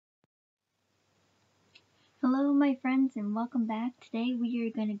Hello my friends and welcome back. Today we are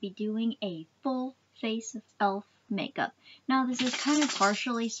going to be doing a full face of e.l.f. makeup. Now this is kind of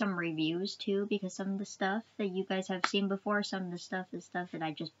partially some reviews too, because some of the stuff that you guys have seen before, some of the stuff is stuff that I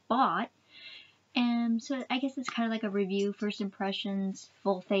just bought. And so I guess it's kind of like a review, first impressions,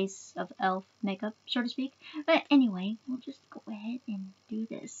 full face of e.l.f. makeup, so to speak. But anyway, we'll just go ahead and do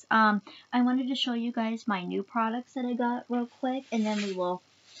this. I wanted to show you guys my new products that I got real quick, and then we will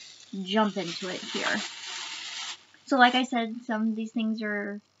jump into it here. So like I said, some of these things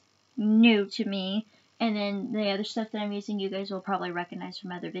are new to me, and then the other stuff that I'm using you guys will probably recognize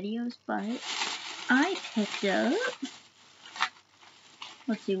from other videos, but I picked up,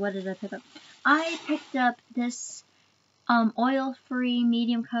 let's see, what did I pick up? I picked up this oil-free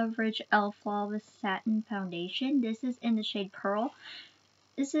medium coverage e.l.f. Flawless Satin Foundation. This is in the shade Pearl.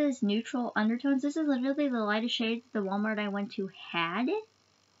 This is neutral undertones. This is literally the lightest shade the Walmart I went to had,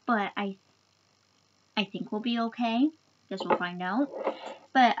 but I think we'll be okay. Guess we'll find out.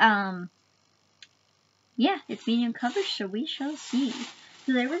 But, yeah, it's medium coverage, so we shall see.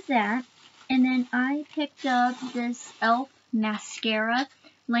 So there was that. And then I picked up this e.l.f. mascara,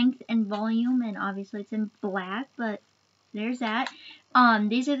 length and volume, and obviously it's in black, but there's that.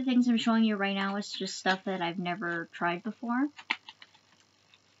 These are the things I'm showing you right now. It's just stuff that I've never tried before.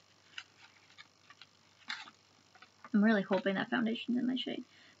 I'm really hoping that foundation's in my shade.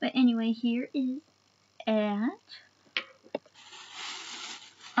 But anyway, here is it.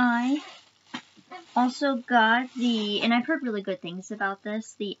 I also got the, and I've heard really good things about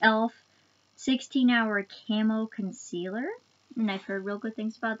this, the e.l.f. 16-hour camo concealer, and I've heard real good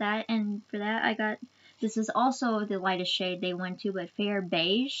things about that. And for that I got, this is also the lightest shade they went to, but fair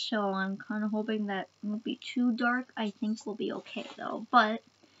beige, so I'm kind of hoping that won't be too dark. I think we'll be okay though. But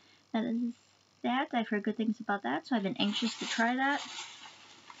that is that. I've heard good things about that, so I've been anxious to try that.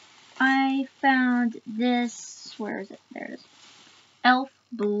 I found this, where is it? There it is. e.l.f.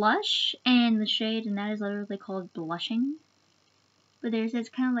 blush, and the shade, and that is literally called Blushing. But it's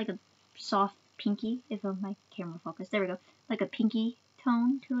kind of like a soft pinky, if my camera focus, there we go, like a pinky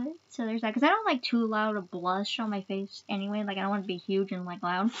tone to it. So there's that, because I don't like too loud a blush on my face anyway, like I don't want to be huge and like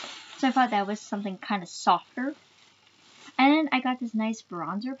loud. So I thought that was something kind of softer. And then I got this nice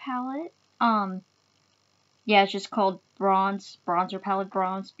bronzer palette. Yeah, it's just called Bronzer Palette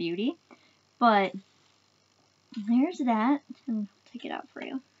Bronze Beauty. But there's that. I'll take it out for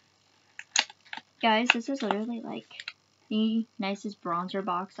you. Guys, this is literally like the nicest bronzer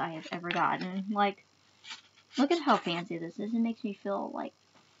box I have ever gotten. Like, look at how fancy this is. It makes me feel like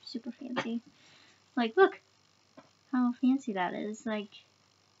super fancy. Like, look how fancy that is. Like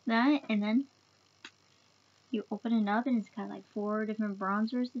that, and then you open it up and it's got like 4 different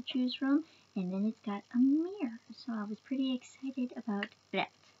bronzers to choose from, and then it's got a mirror. So I was pretty excited about that.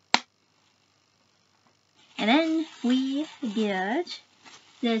 And then we get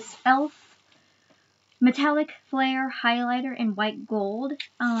this e.l.f. Metallic Flare highlighter in white gold.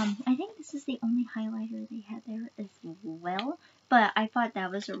 I think this is the only highlighter they had there as well, but I thought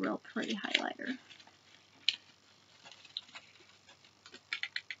that was a real pretty highlighter.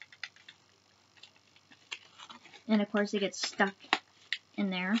 And of course it gets stuck in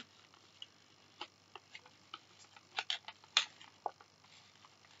there.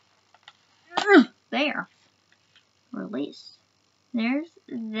 There. Release. There's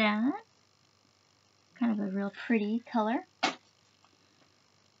that. Kind of a real pretty color.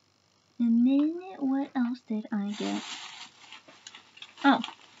 And then what else did I get? Oh.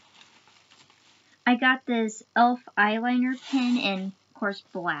 I got this e.l.f. eyeliner pen in, of course,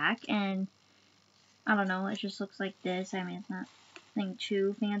 black, and I don't know, it just looks like this. I mean, it's not anything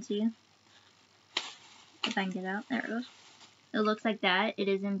too fancy. If I can get it out. There it goes. It looks like that. It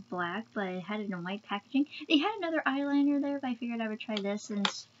is in black, but it had it in white packaging. They had another eyeliner there, but I figured I would try this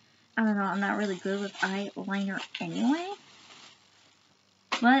since, I don't know, I'm not really good with eyeliner anyway.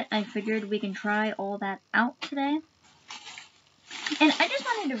 But I figured we can try all that out today. And I just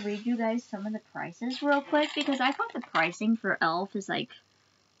wanted to read you guys some of the prices real quick, because I thought the pricing for e.l.f. is like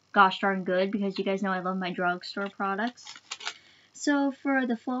gosh darn good, because you guys know I love my drugstore products. So for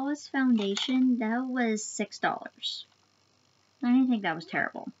the Flawless Foundation, that was $6. I didn't think that was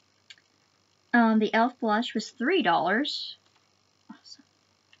terrible. The e.l.f. blush was $3.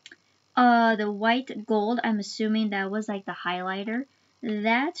 Awesome. The white gold, I'm assuming that was like the highlighter.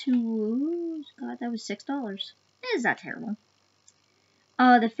 That was, God, that was $6. Is that terrible?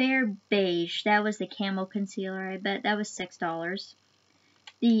 The fair beige, that was the camo concealer. I bet that was $6.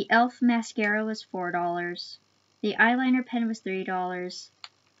 The e.l.f. mascara was $4. The eyeliner pen was $3.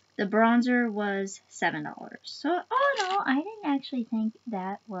 The bronzer was $7. So all in all, I didn't actually think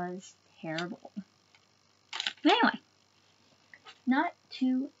that was terrible. But anyway, not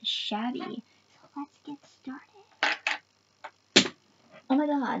too shabby. So let's get started. Oh my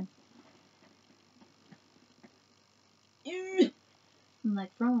god. I'm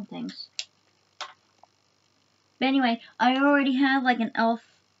like throwing things. But anyway, I already have like an e.l.f.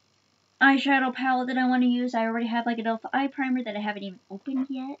 eyeshadow palette that I want to use. I already have like an e.l.f. eye primer that I haven't even opened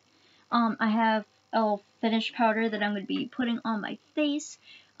yet. I have e.l.f. finish powder that I'm going to be putting on my face.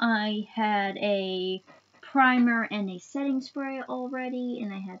 I had a primer and a setting spray already,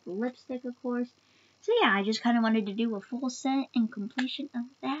 and I had the lipstick, of course. So yeah, I just kind of wanted to do a full set and completion of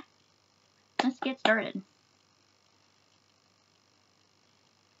that. Let's get started.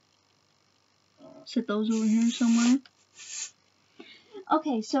 Set those over here somewhere.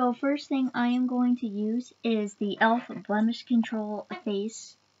 Okay, so first thing I am going to use is the e.l.f. Blemish Control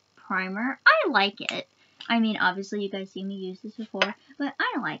Face Primer. I like it. I mean, obviously you guys see me use this before, but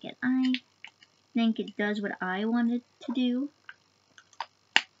I like it. I think it does what I wanted to do.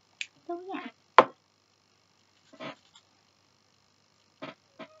 So yeah.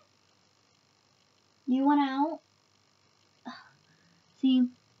 You want out? See,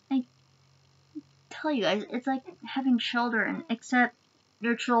 I tell you guys, it's like having children, except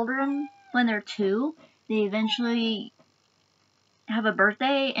your children, when they're 2, they eventually have a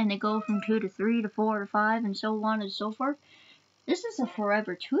birthday and they go from 2 to 3 to 4 to 5 and so on and so forth. This is a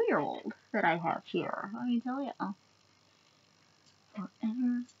forever 2-year-old that I have here. Let me tell you.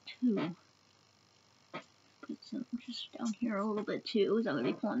 Forever 2. Put some just down here a little bit too, because I'm going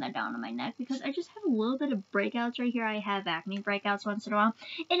to be pulling that down on my neck because I just have a little bit of breakouts right here. I have acne breakouts once in a while.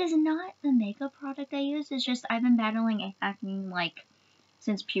 It is not the makeup product I use. It's just I've been battling acne like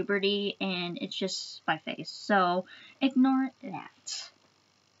since puberty, and it's just my face. So ignore that.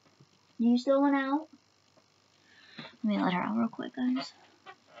 Do you still want out? Let me let her out real quick, guys.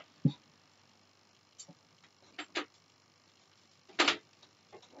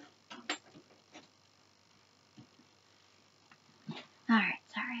 Alright,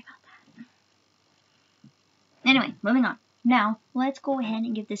 sorry about that. Anyway, moving on. Now, let's go ahead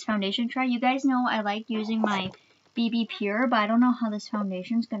and give this foundation a try. You guys know I like using my BB Pure, but I don't know how this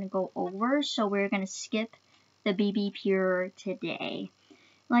foundation is going to go over, so we're going to skip the BB Pure today.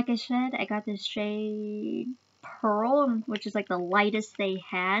 Like I said, I got this shade Pearl, which is like the lightest they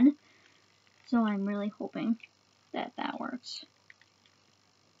had, so I'm really hoping that that works.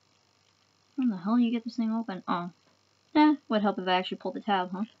 How the hell do you get this thing open? Oh. Would help if I actually pulled the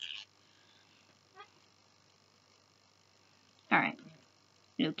tab, huh? Alright.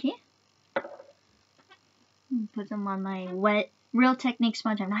 Okay. Put them on my wet Real Technique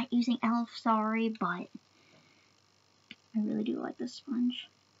sponge. I'm not using e.l.f., sorry, but I really do like this sponge.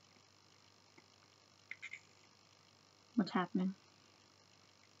 What's happening?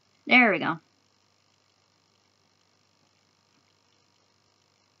 There we go.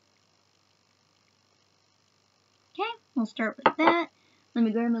 Okay, we'll start with that. Let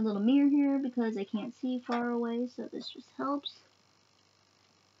me grab my little mirror here because I can't see far away, so this just helps.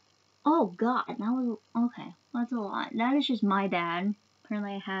 Oh god, that was, okay, that's a lot. That is just my bad.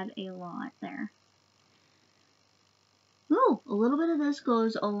 Apparently I had a lot there. Ooh, a little bit of this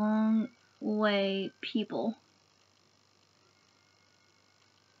goes a long way, people.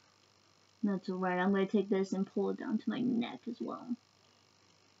 That's alright, I'm going to take this and pull it down to my neck as well.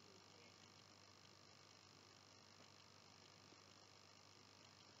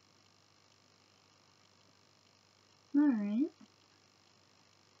 Alright.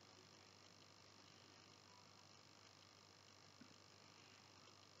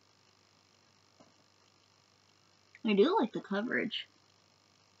 I do like the coverage.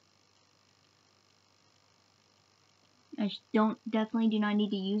 I definitely do not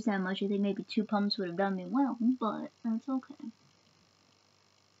need to use that much. I think maybe 2 pumps would have done me well, but that's okay.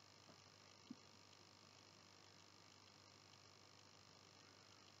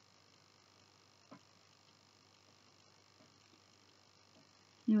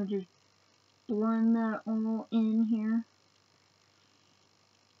 You know, just blend that all in here.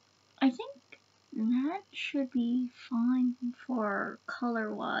 I think that should be fine for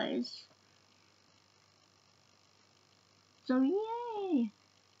color-wise. So yay!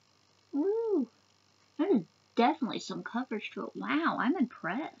 Woo! That is definitely some coverage to it. Wow, I'm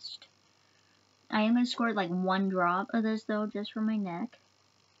impressed. I am going to squirt like 1 drop of this though, just for my neck.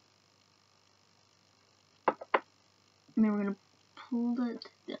 And then we're going to pull it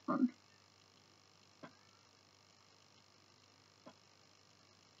down.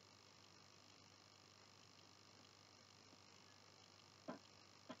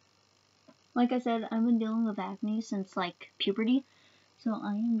 Like I said, I've been dealing with acne since like puberty. So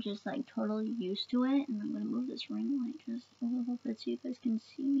I am just like totally used to it, and I'm gonna move this ring light just a little bit so you guys can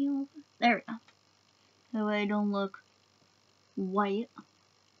see me over. There we go. That way I don't look white.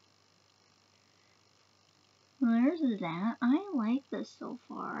 Well, there's that. I like this so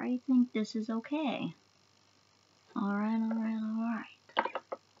far. I think this is okay. Alright.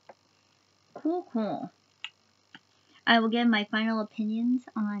 Cool. I will give my final opinions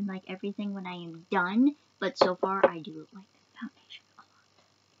on like everything when I am done, but so far I do like the foundation a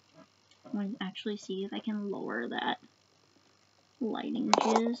lot. I'm going to actually see if I can lower that lighting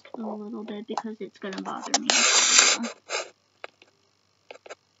just a little bit because it's going to bother me.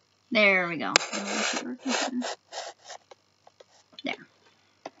 There we go. There.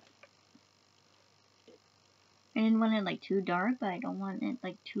 I didn't want it like too dark, but I don't want it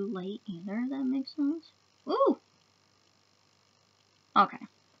like too light either, if that makes sense. Ooh! Okay.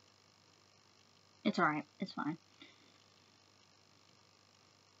 It's alright. It's fine.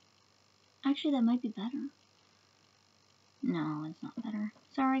 Actually, that might be better. No, it's not better.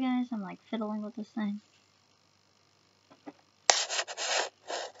 Sorry guys, I'm like fiddling with this thing.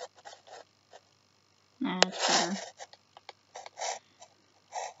 That's better.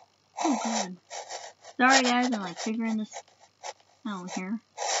 Oh god. Sorry guys, I'm like figuring this out here.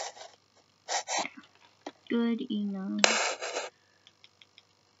 Good enough.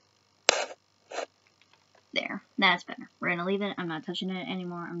 There. That's better. We're gonna leave it. I'm not touching it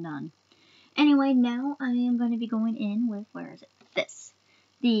anymore. I'm done. Anyway, now I am going to be going in with, where is it? This.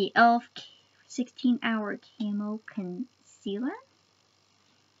 The e.l.f. 16-hour camo concealer.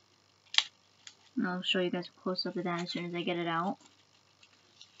 And I'll show you guys a close-up of that as soon as I get it out.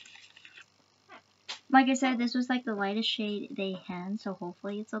 Like I said, this was like the lightest shade they had, so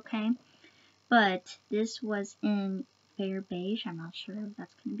hopefully it's okay. But this was in fair beige. I'm not sure if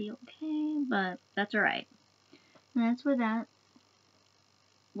that's going to be okay, but that's alright. And that's what that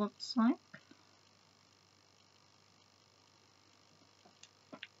looks like.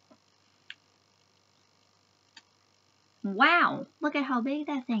 Wow! Look at how big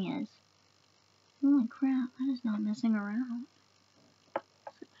that thing is. Holy crap, that is not messing around.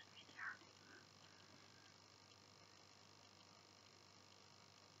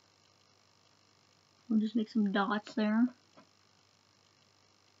 We'll just make some dots there.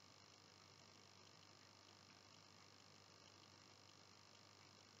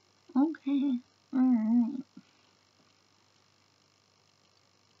 Okay, alright.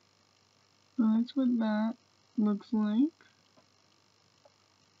 So that's what that looks like.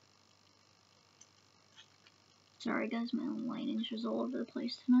 Sorry guys, my lighting's just all over the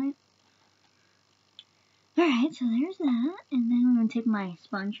place tonight. Alright, so there's that. And then I'm going to take my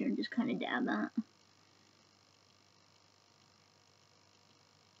sponge here and just kind of dab that.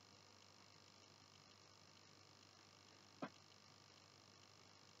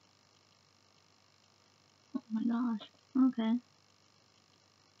 Oh my gosh. Okay.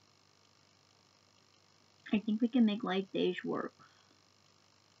 I think we can make light beige work.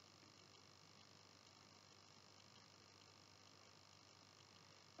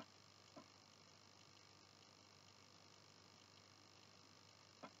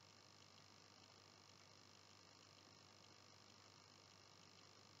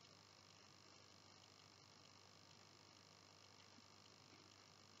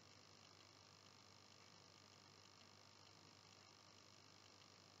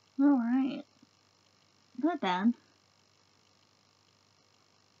 Alright. Not bad.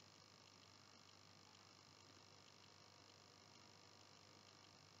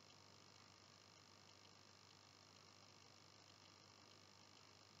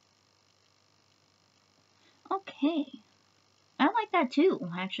 Okay. I like that too.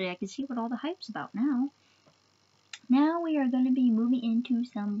 Actually, I can see what all the hype's about now. Now we are going to be moving into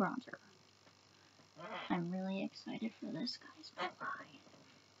some bronzer. I'm really excited for this, guys. Bye-bye.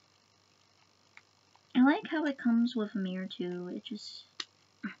 I like how it comes with a mirror too. It just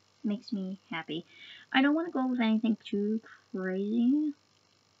makes me happy. I don't want to go with anything too crazy.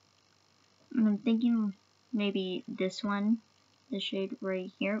 I'm thinking maybe this one, the shade right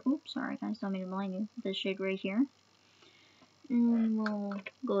here. Oops, sorry guys, don't mean to lie you. This shade right here. And we'll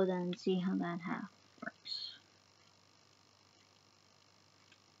go then and see how that half works.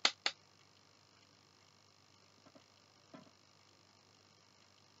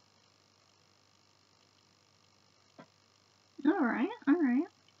 Alright.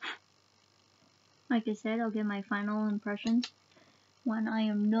 Like I said, I'll give my final impressions when I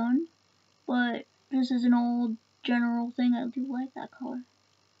am done. But this is an old general thing. I do like that color.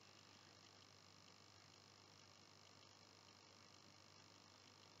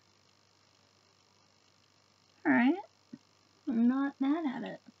 Alright. I'm not mad at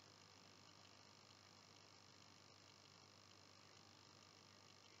it.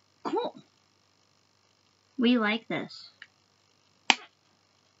 Cool. We like this.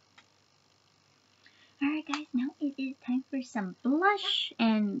 Alright guys, now it is time for some blush.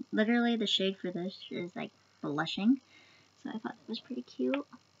 And literally the shade for this is like blushing. So I thought that was pretty cute.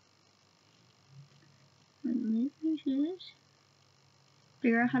 Let me just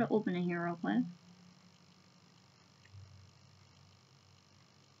figure out how to open it here real quick.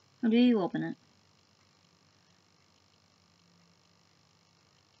 How do you open it?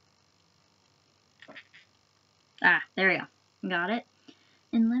 Ah, there we go. Got it.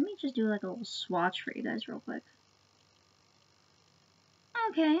 And let me just do like a little swatch for you guys real quick.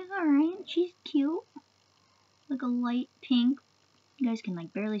 Okay, alright. She's cute. Like a light pink. You guys can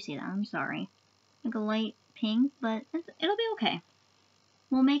like barely see that. I'm sorry. Like a light pink, but it'll be okay.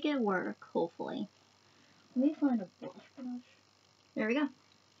 We'll make it work, hopefully. Let me find a blush. There we go.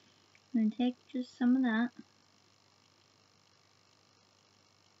 I'm gonna take just some of that.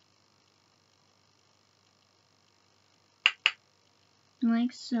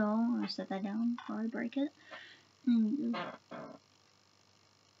 Like so. I'm gonna set that down before I break it. And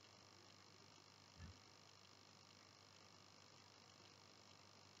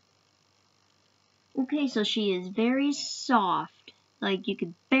okay, so she is very soft. Like you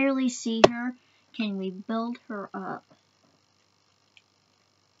could barely see her. Can we build her up?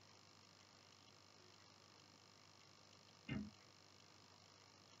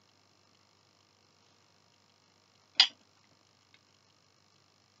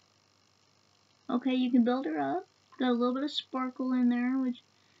 Okay, you can build her up. Got a little bit of sparkle in there, which,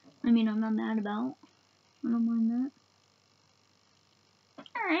 I mean, I'm not mad about. I don't mind that.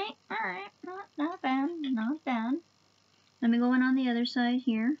 Alright. Not bad, not bad. Let me go in on the other side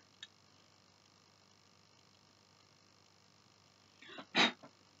here.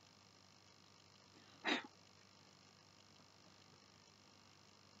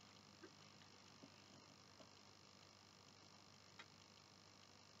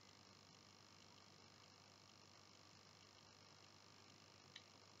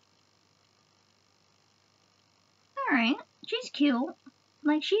 Alright, she's cute.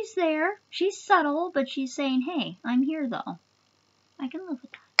 Like, she's there. She's subtle, but she's saying, hey, I'm here, though. I can live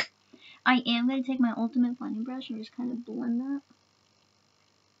with that. I am going to take my ultimate blending brush and just kind of blend that.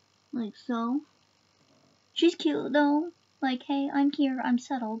 Like so. She's cute, though. Like, hey, I'm here. I'm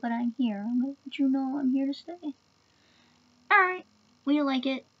subtle, but I'm here. I'm going to let you know I'm here to stay. Alright. We like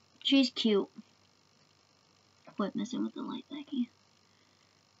it. She's cute. Quit messing with the light, Becky.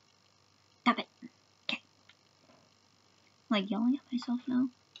 Stop it. Okay. Like, yelling at myself now.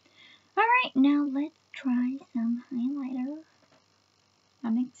 Alright, now let's try some highlighter.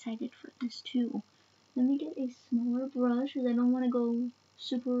 I'm excited for this too. Let me get a smaller brush because I don't want to go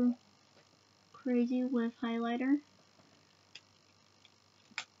super crazy with highlighter.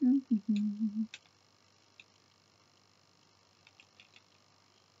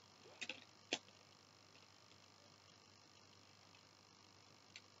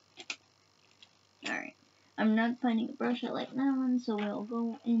 Alright, I'm not finding a brush I like that one, so we'll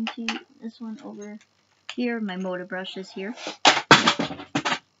go into this one over here. My motor brush is here.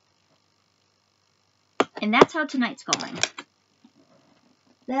 And that's how tonight's going.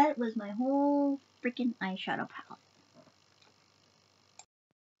 That was my whole freaking eyeshadow palette.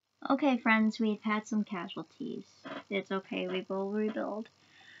 Okay, friends, we've had some casualties. It's okay, we will rebuild.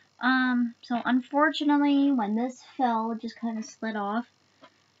 So unfortunately, when this fell, it just kind of slid off.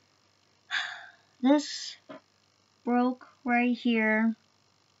 This broke right here,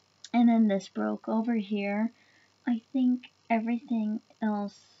 and then this broke over here. I think everything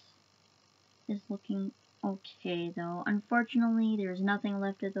else is looking okay, though. Unfortunately, there's nothing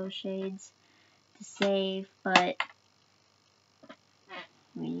left of those shades to save, but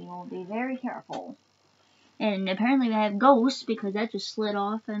we will be very careful. And apparently we have ghosts, because that just slid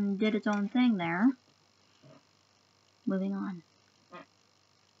off and did its own thing there. Moving on.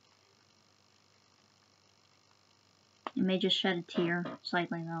 It may just shed a tear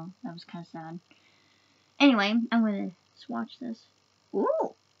slightly, though. That was kind of sad. Anyway, I'm going to swatch this.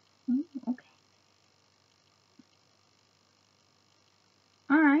 Ooh! Okay.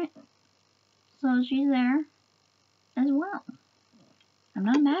 Alright. So she's there as well. I'm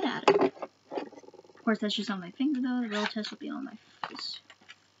not mad at it. Of course, that's just on my finger, though. The real test will be on my face.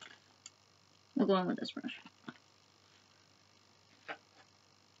 We'll go in with this brush.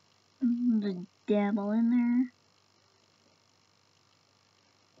 Just dabble in there.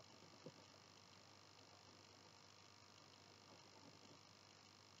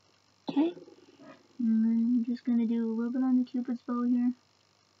 Okay. And then I'm just going to do a little bit on the cupid it's filled here.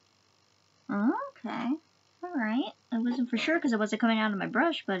 Okay. Alright. I wasn't for sure because it wasn't coming out of my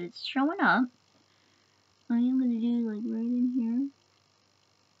brush, but it's showing up. I am going to do like right in here.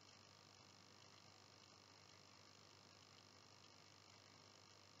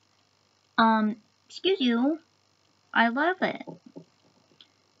 Excuse you. I love it.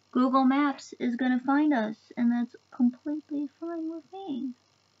 Google Maps is going to find us, and that's completely fine with me.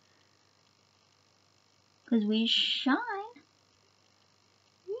 Because we shine.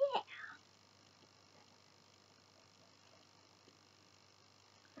 Yeah.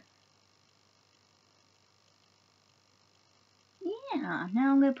 Yeah.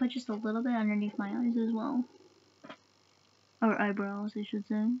 Now I'm going to put just a little bit underneath my eyes as well. Or eyebrows, I should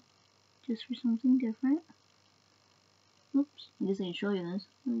say. Just for something different. Oops. I guess I can show you this.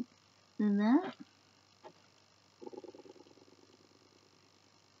 Like that.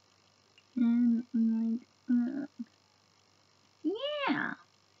 And like that. Yeah.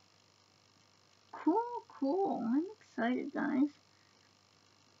 Cool, cool. I'm excited, guys.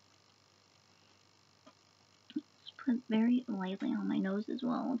 Just put very lightly on my nose as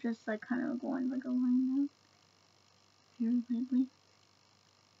well. Just like kind of going like a line now. Very lightly.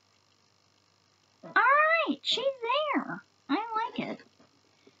 Alright, she's there. I like it.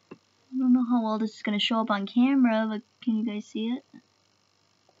 I don't know how well this is going to show up on camera, but can you guys see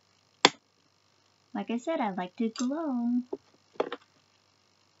it? Like I said, I like to glow.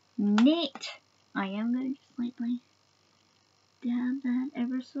 Neat. I am going to just lightly dab that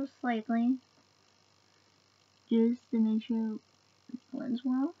ever so slightly. Just to make sure it blends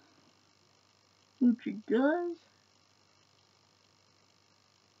well. Which it does.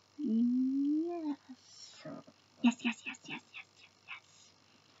 Yes. Yes, yes, yes, yes, yes, yes, yes.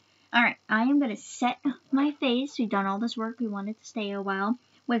 Alright, I am going to set my face. We've done all this work. We wanted to stay a while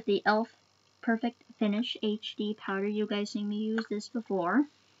with the e.l.f. Perfect Finish HD powder. You guys seen me use this before.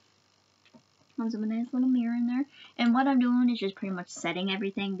 Comes with a nice little mirror in there. And what I'm doing is just pretty much setting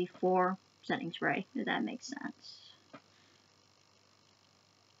everything before setting spray, if that makes sense.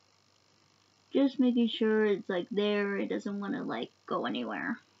 Just making sure it's like there. It doesn't want to like go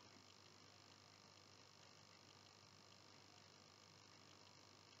anywhere.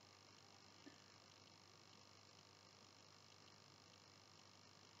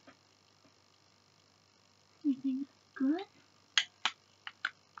 Everything good?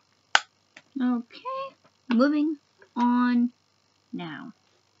 Okay, moving on now.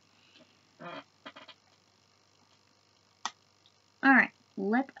 Alright,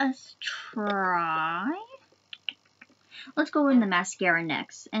 let us try. Let's go in the mascara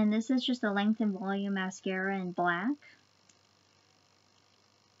next. And this is just a Length and Volume mascara in black.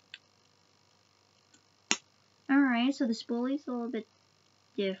 Alright, so the spoolie's a little bit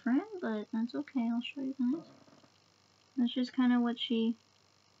different, but that's okay. I'll show you guys. That's just kind of what she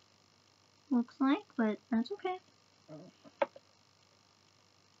looks like, but that's okay.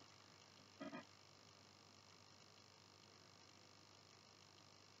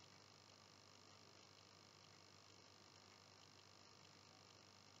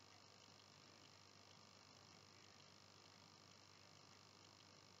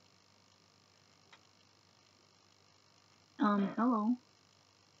 Hello.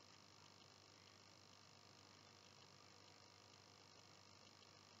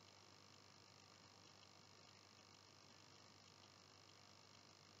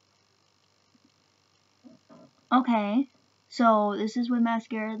 Okay, so this is with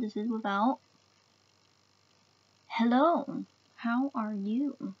mascara, this is without. Hello, how are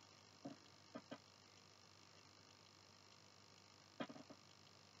you?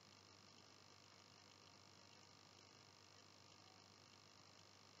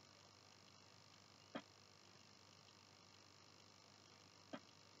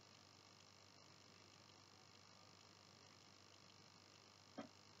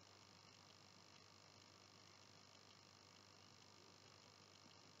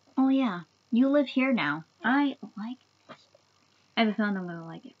 Oh yeah, you live here now. I like this. I have a feeling I'm gonna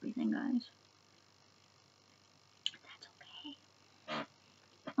like everything, guys. That's okay.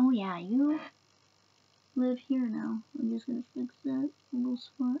 Oh yeah, you live here now. I'm just gonna fix that little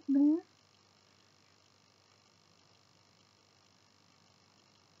spot there.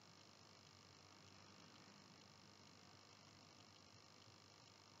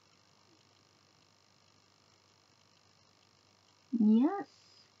 Yes,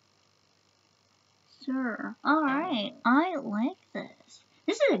 sir. Alright, I like this.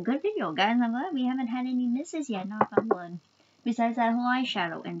 This is a good video, guys. I'm glad we haven't had any misses yet, knock on wood. Besides that whole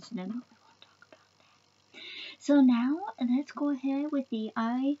eyeshadow incident. But we won't talk about that. So now, let's go ahead with the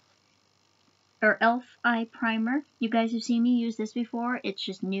eye or e.l.f. eye primer. You guys have seen me use this before. It's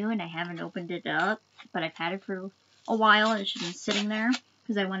just new and I haven't opened it up, but I've had it for a while and it's just been sitting there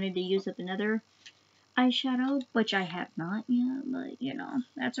because I wanted to use up another eyeshadow, which I have not yet, but you know,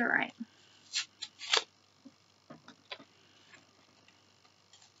 that's alright.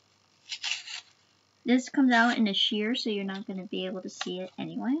 This comes out in a sheer, so you're not going to be able to see it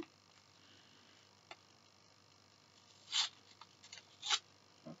anyway.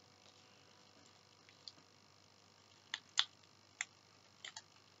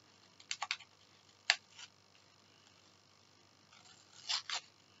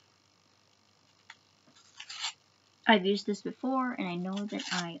 I've used this before, and I know that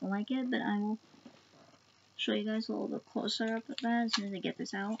I like it, but I will show you guys a little bit closer up at that as soon as I get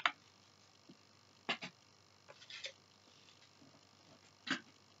this out.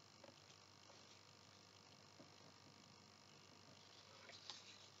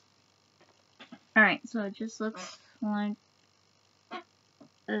 Alright, so it just looks like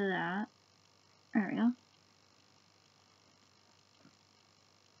that. There we go.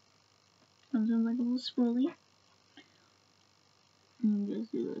 Comes in like a little spoolie. And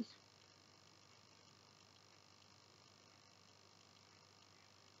just do this.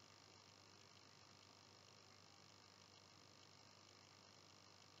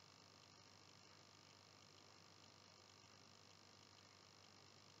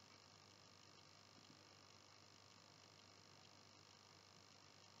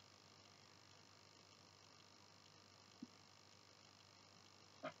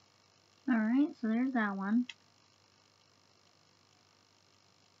 Alright, so there's that one.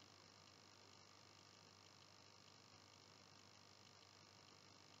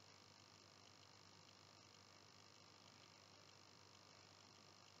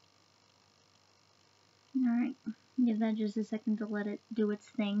 Alright, give that just a second to let it do its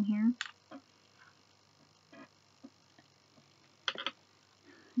thing here.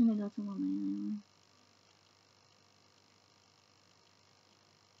 And I got some on my eye.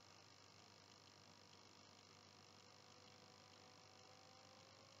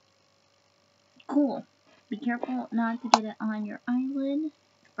 Cool. Be careful not to get it on your eyelid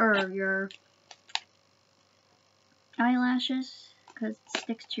or your eyelashes because it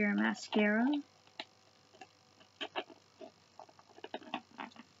sticks to your mascara.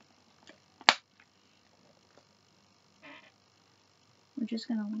 We're just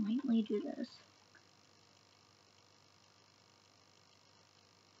going to lightly do this.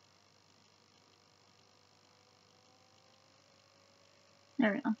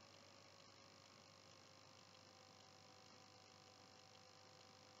 There we go.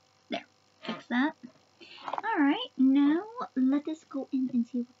 There. Fix that. Alright, now let us go in and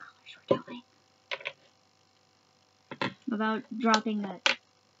see what colors we're doing. Without dropping that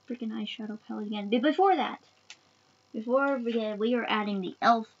freaking eyeshadow palette again. But before that, we are adding the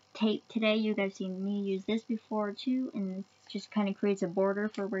e.l.f. tape today. You guys seen me use this before too, and this just kind of creates a border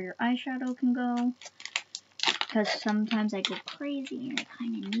for where your eyeshadow can go. Because sometimes I go crazy and I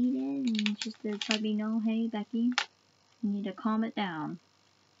kind of need it, and just to let me know, hey Becky, you need to calm it down.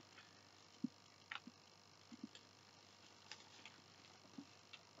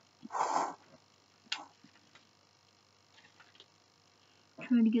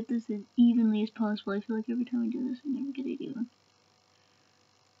 Trying to get this as evenly as possible. I feel like every time I do this, I never get it even.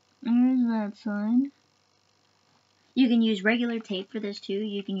 There's that side. You can use regular tape for this too.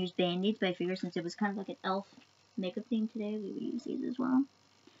 You can use band-aids, but I figure since it was kind of like an e.l.f. makeup theme today, we would use these as well.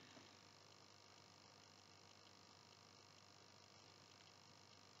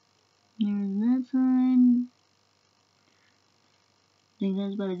 There's that side. I think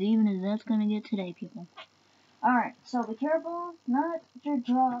that's about as even as that's gonna get today, people. Alright, so be careful not to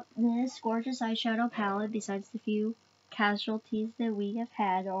drop this gorgeous eyeshadow palette besides the few casualties that we have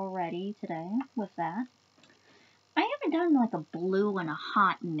had already today with that. I haven't done like a blue in a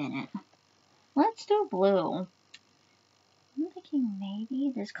hot minute. Let's do blue. I'm thinking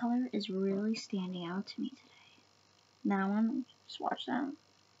maybe this color is really standing out to me today. That one, swatch that.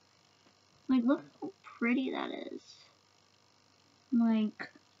 Like, look how pretty that is. Like,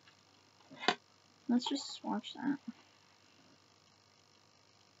 let's just swatch that.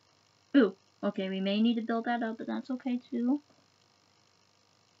 Ooh, okay, we may need to build that up, but that's okay too.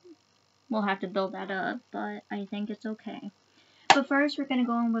 We'll have to build that up, but I think it's okay. But first, we're going to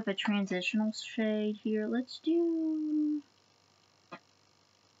go in with a transitional shade here. Let's do... I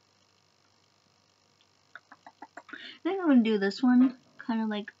think I'm going to do this one, kind of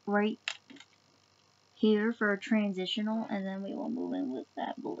like right here for a transitional, and then we will move in with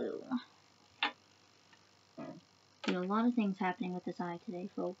that blue. There are a lot of things happening with this eye today,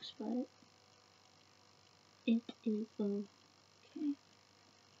 folks, but It is okay.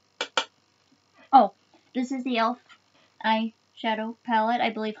 Oh, this is the e.l.f. eyeshadow palette. I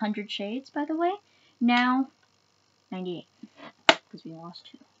believe 100 shades, by the way. Now, 98. Because we lost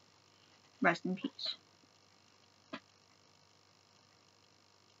 2. Rest in peace.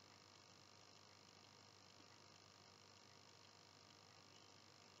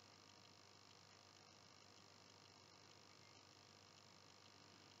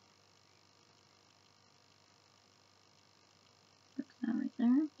 Fix that right there.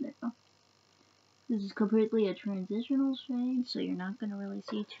 There you go. This is completely a transitional shade, so you're not going to really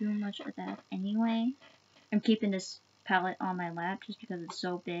see too much of that anyway. I'm keeping this palette on my lap just because it's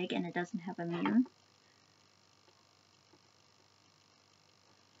so big and it doesn't have a mirror.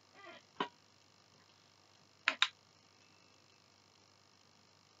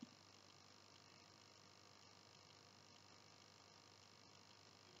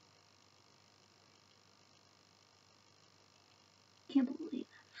 Can't believe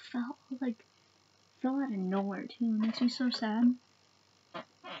that fell out of nowhere too. It makes me so sad.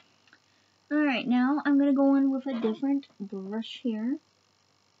 Alright, now I'm gonna go in with a different brush here.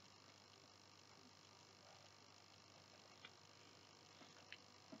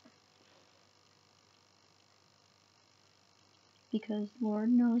 Because Lord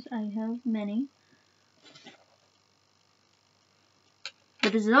knows I have many.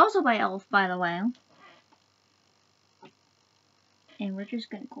 But this is also by e.l.f., by the way. And we're just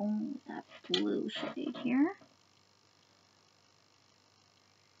gonna go in with that blue shade here.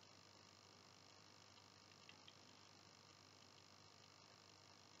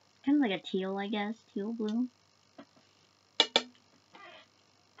 Kind of like a teal, I guess. Teal blue.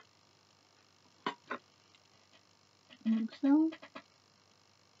 Like so.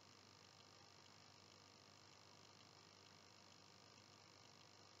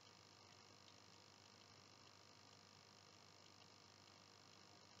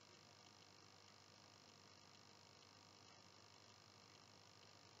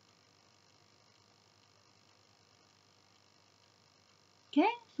 Okay,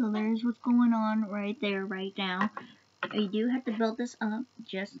 so there's what's going on right there, right now. We do have to build this up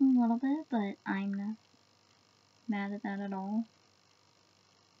just a little bit, but I'm not mad at that at all.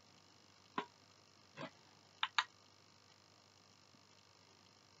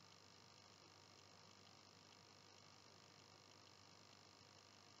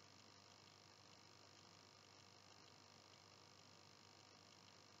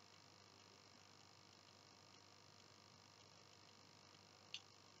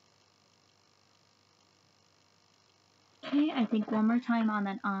 Okay, I think one more time on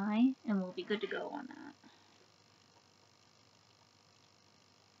that eye, and we'll be good to go on that.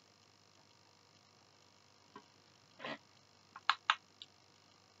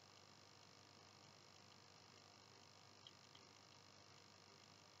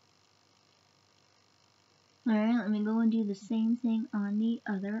 Alright, let me go and do the same thing on the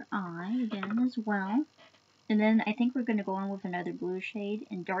other eye again as well. And then I think we're going to go on with another blue shade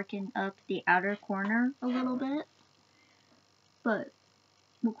and darken up the outer corner a little bit. But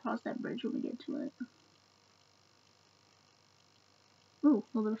we'll cross that bridge when we get to it. Ooh,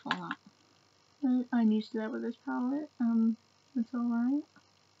 a little bit of fallout. But I'm used to that with this palette. That's alright.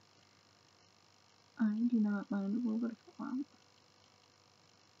 I do not mind a little bit of fallout.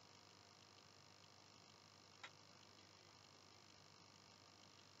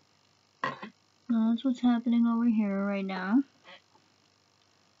 That's what's happening over here right now.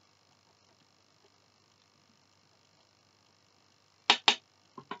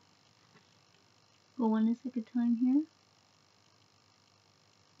 Go one a second time here.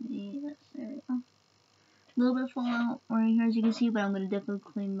 Yes, there we go. A little bit of fallout right here as you can see, but I'm going to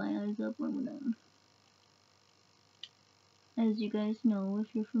definitely clean my eyes up when we're done. As you guys know,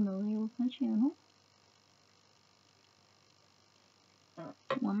 if you're familiar with my channel.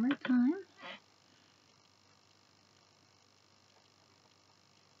 One more time.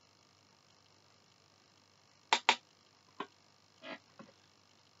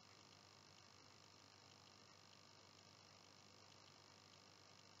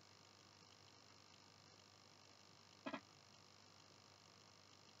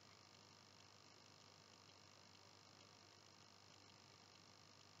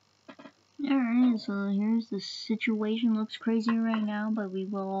 Alright, so here's the situation. Looks crazy right now, but we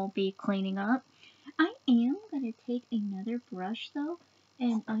will be cleaning up. I am going to take another brush though,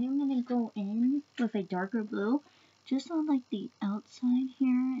 and I am going to go in with a darker blue, just on like the outside here,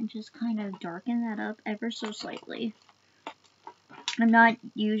 and just kind of darken that up ever so slightly. I'm not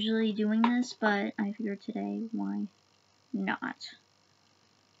usually doing this, but I figured today, why not?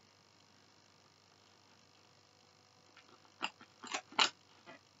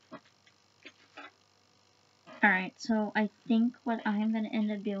 Alright, so I think what I'm going to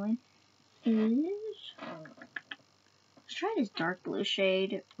end up doing is, let's try this dark blue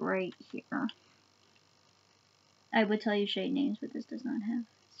shade right here. I would tell you shade names, but this does not have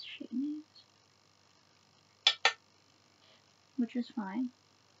shade names, which is fine.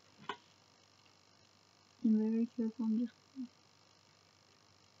 I'm very careful. I'm just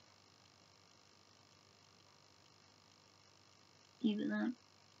even that.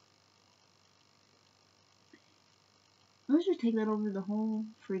 Let's just take that over the whole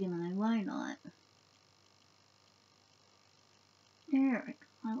freaking eye. Why not? There we go.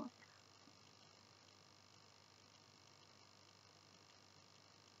 I like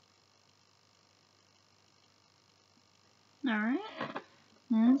that. Alright.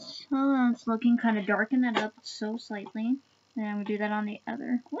 That's looking kind of darken that up so slightly. And I'm going to do that on the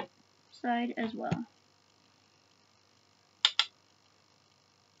other side as well.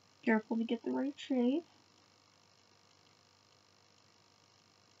 Careful to get the right shade.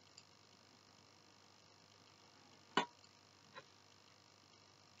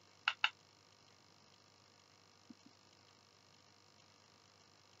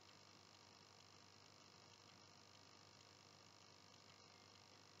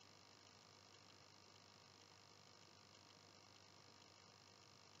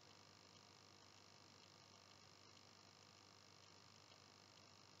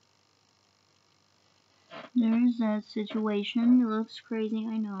 There's that situation. It looks crazy,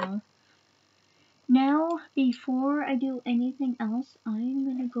 I know. Now, before I do anything else, I'm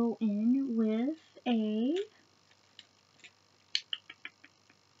going to go in with a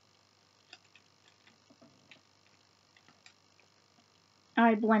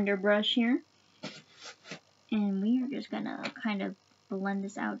eye blender brush here. And we are just going to kind of blend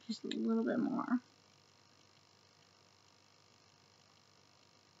this out just a little bit more.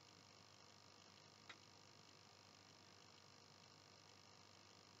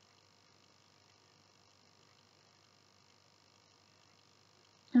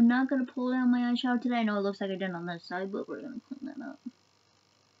 I'm not going to pull down my eyeshadow today. I know it looks like I did on this side, but we're going to clean that up.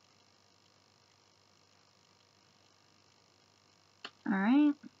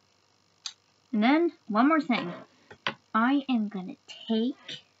 Alright. And then, one more thing. I am going to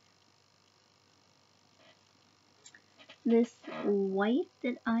take this white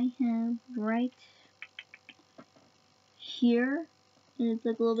that I have right here. And it's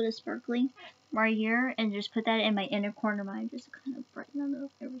like a little bit of sparkling right here. And just put that in my inner corner of my eye. Just to kind of brighten that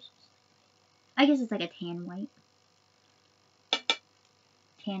up ever so slightly. I guess it's like a tan white.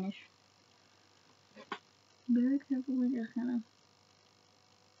 Tannish. Very carefully just kind of.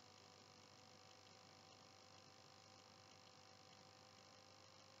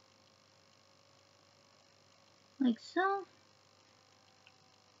 Like so.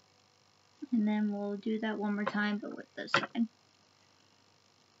 And then we'll do that one more time, but with this side.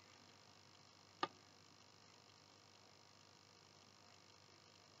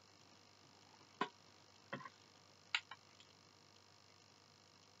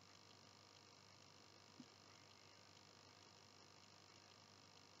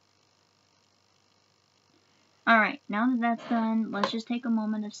 Alright, now that that's done, let's just take a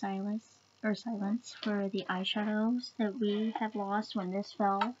moment of silence for the eyeshadows that we have lost when this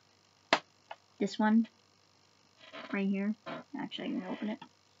fell. This one, right here. Actually, I'm gonna open it.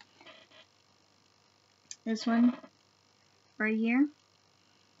 This one, right here.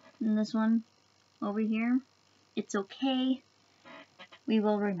 And this one, over here. It's okay. We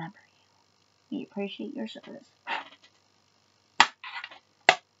will remember you. We appreciate your service.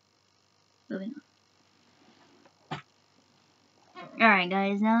 Moving on. Alright,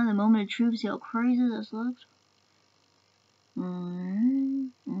 guys, now the moment of truth. See how crazy this looks?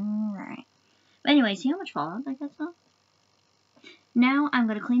 Alright. But anyway, see how much fallout that gets off? Now I'm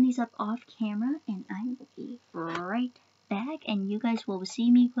going to clean these up off camera, and I will be right back, and you guys will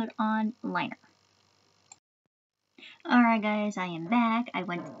see me put on liner. Alright guys, I am back. I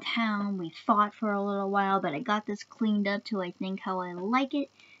went to town. We fought for a little while, but I got this cleaned up to I think how I like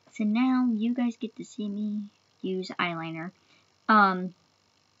it. So now you guys get to see me use eyeliner.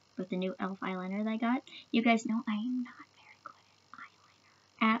 With the new e.l.f. eyeliner that I got. You guys know I am not very good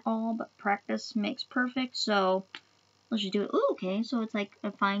at eyeliner at all, but practice makes perfect, so let's just do it. Ooh, okay, so it's like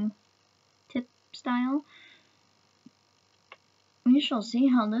a fine tip style. We shall see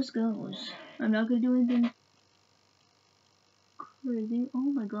how this goes. I'm not going to do anything crazy. Oh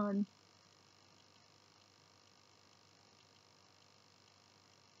my god.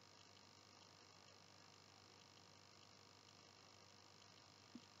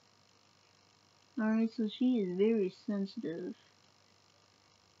 Alright, so she is very sensitive.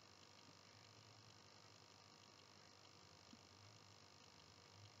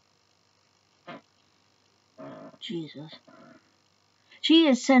 Jesus. She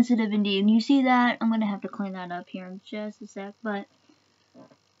is sensitive indeed, and you see that? I'm gonna have to clean that up here in just a sec, but...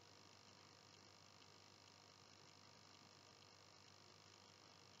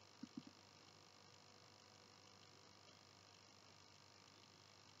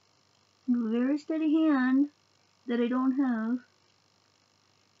 a very steady hand that I don't have.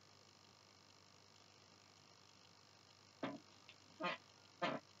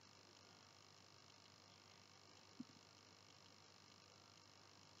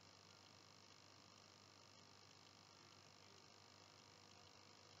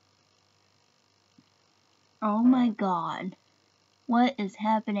 Oh my god. What is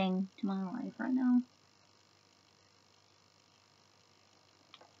happening to my life right now?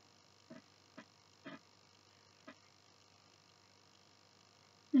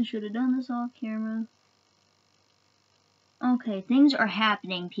 I should have done this off camera. Okay, things are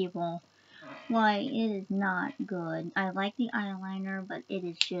happening, people. Like, it is not good. I like the eyeliner, but it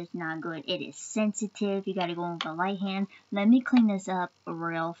is just not good. It is sensitive. You gotta go in with the light hand. Let me clean this up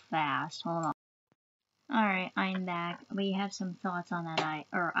real fast. Hold on. Alright, I'm back. We have some thoughts on that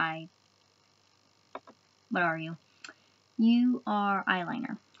what are you? You are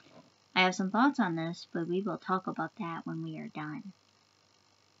eyeliner. I have some thoughts on this, but we will talk about that when we are done.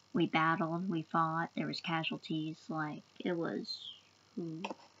 We battled, we fought, there was casualties, like, it was...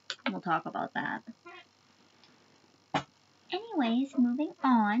 We'll talk about that. Anyways, moving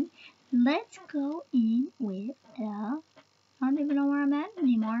on, let's go in with I don't even know where I'm at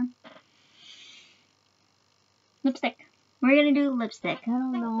anymore. Lipstick. We're gonna do lipstick. I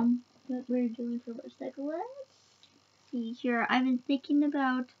don't know what we're doing for lipstick. Let's see here. I've been thinking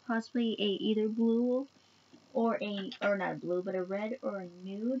about possibly a either blue or not a blue, but a red or a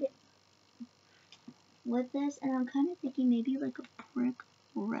nude with this, and I'm kind of thinking maybe like a brick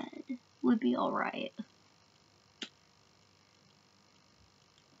red would be alright.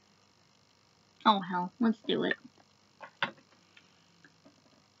 Oh hell, let's do it.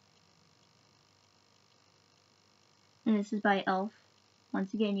 And this is by e.l.f.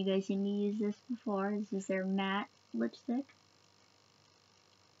 Once again, you guys seen me use this before. This is their matte lipstick.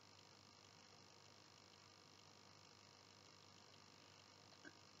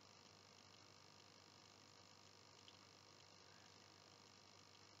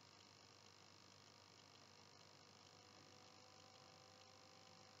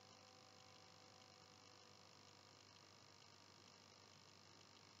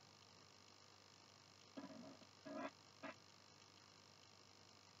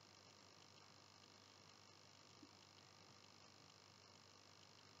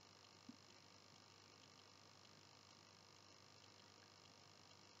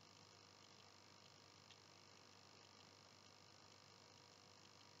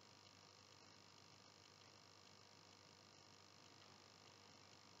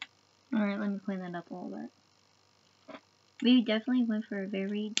 Alright, let me clean that up a little bit. We definitely went for a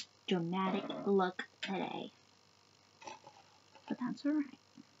very dramatic look today. But that's alright.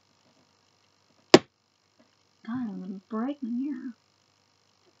 God, I'm gonna break my mirror.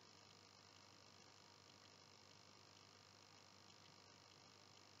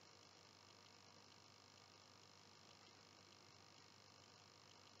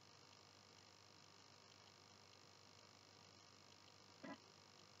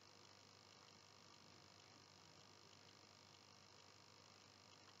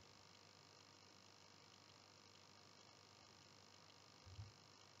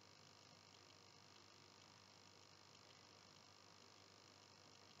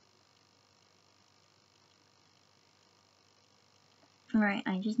 Alright,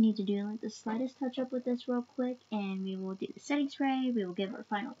 I just need to do like the slightest touch up with this real quick, and we will do the setting spray. We will give our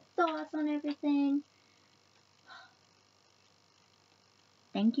final thoughts on everything.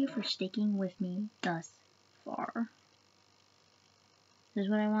 Thank you for sticking with me thus far. This is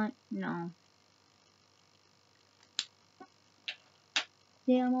what I want? No.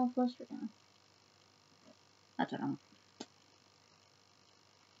 Yeah, I'm all flustered now. That's what I want.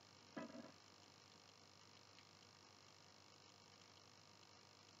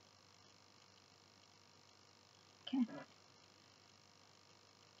 Okay.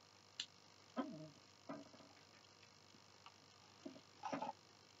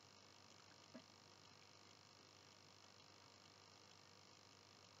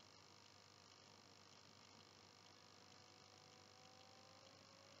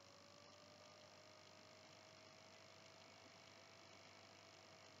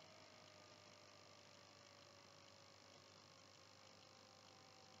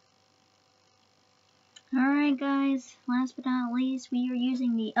 Alright guys, last but not least, we are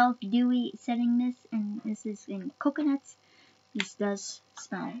using the e.l.f. Dewy setting mist, and this is in coconuts. This does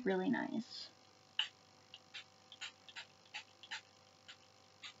smell really nice.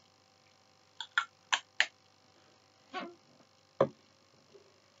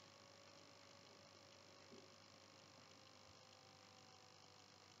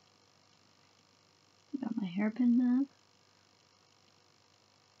 Got my hairpin back.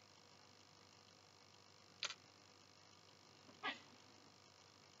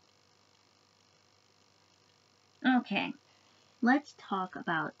 Okay, let's talk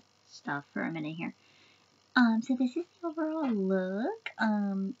about stuff for a minute here. So this is the overall look.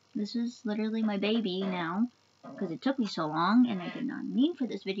 This is literally my baby now, because it took me so long, and I did not mean for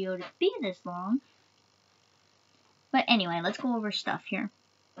this video to be this long. But anyway, let's go over stuff here.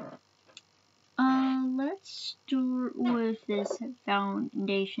 Let's start with this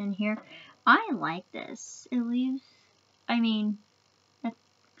foundation here. I like this. It leaves, I mean, God,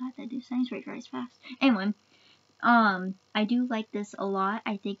 that do science rate rise fast. Anyway, I do like this a lot.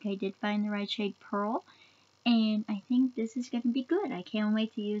 I think I did find the right shade Pearl, and I think this is going to be good. I can't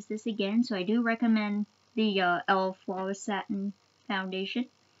wait to use this again, so I do recommend the e.l.f. Flawless Satin Foundation.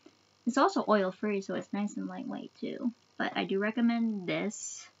 It's also oil-free, so it's nice and lightweight, too. But I do recommend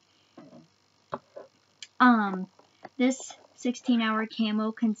this. This 16-hour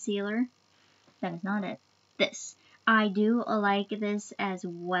camo concealer. That is not it. This. I do like this as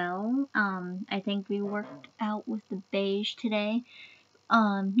well. I think we worked out with the beige today.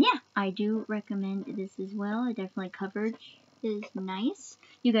 Yeah, I do recommend this as well. It definitely coverage is nice.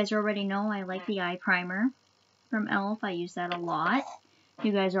 You guys already know I like the eye primer from e.l.f. I use that a lot.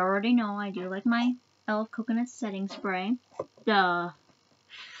 You guys already know I do like my e.l.f. coconut setting spray. The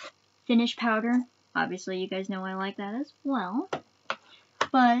finish powder, obviously you guys know I like that as well.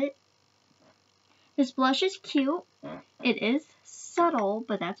 But this blush is cute. It is subtle,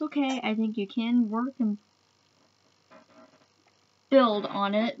 but that's okay. I think you can work and build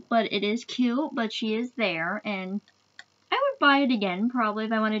on it, but it is cute, but she is there, and I would buy it again, probably,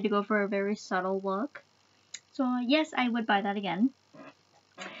 if I wanted to go for a very subtle look. So, yes, I would buy that again.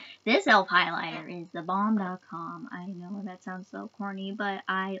 This e.l.f. highlighter is the bomb.com. I know that sounds so corny, but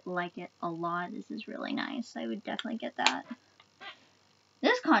I like it a lot. This is really nice. I would definitely get that.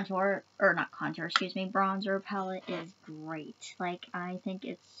 This contour, or not contour, excuse me, bronzer palette is great. Like, I think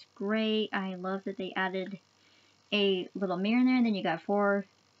it's great. I love that they added a little mirror in there, and then you got 4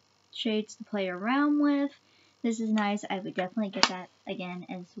 shades to play around with. This is nice. I would definitely get that again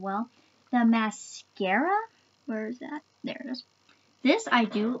as well. The mascara, where is that? There it is. This I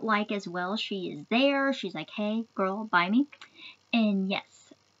do like as well. She is there. She's like, hey, girl, buy me. And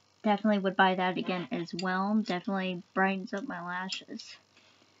yes, definitely would buy that again as well. Definitely brightens up my lashes.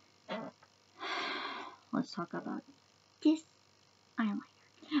 Let's talk about this eyeliner.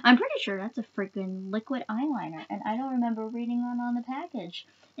 I'm pretty sure that's a freaking liquid eyeliner, and I don't remember reading that on the package.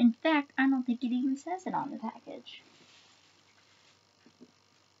 In fact, I don't think it even says it on the package.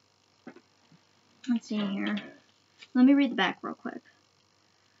 Let's see here. Let me read the back real quick.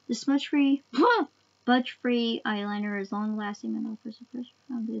 The smudge-free, budge-free eyeliner is long-lasting and offers a fresh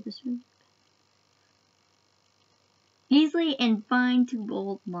foundation. This easily and fine to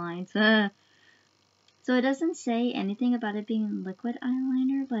bold lines. So it doesn't say anything about it being liquid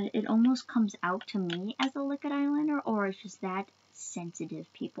eyeliner, but it almost comes out to me as a liquid eyeliner, or it's just that sensitive,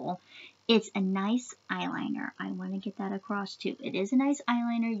 people. It's a nice eyeliner. I want to get that across too. It is a nice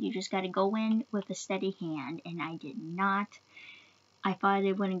eyeliner. You just got to go in with a steady hand, and I did not. I thought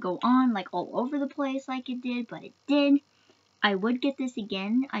it wouldn't go on like all over the place like it did, but it did. I would get this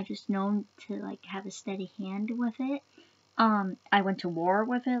again. I just know to like have a steady hand with it. I went to war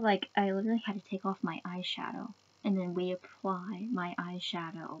with it. Like, I literally had to take off my eyeshadow and then reapply my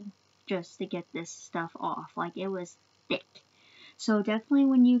eyeshadow just to get this stuff off. Like, it was thick. So definitely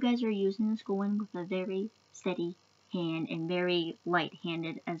when you guys are using this, go in with a very steady hand and very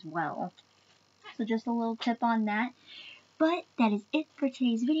light-handed as well. So just a little tip on that. But that is it for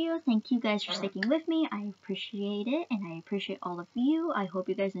today's video. Thank you guys for sticking with me. I appreciate it, and I appreciate all of you. I hope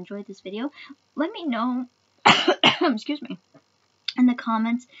you guys enjoyed this video. Let me know excuse me, in the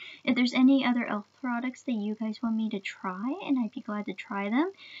comments if there's any other e.l.f. products that you guys want me to try, and I'd be glad to try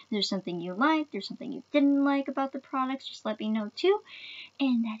them. If there's something you liked, there's something you didn't like about the products, just let me know too.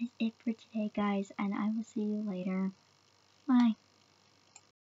 And that is it for today, guys, and I will see you later. Bye.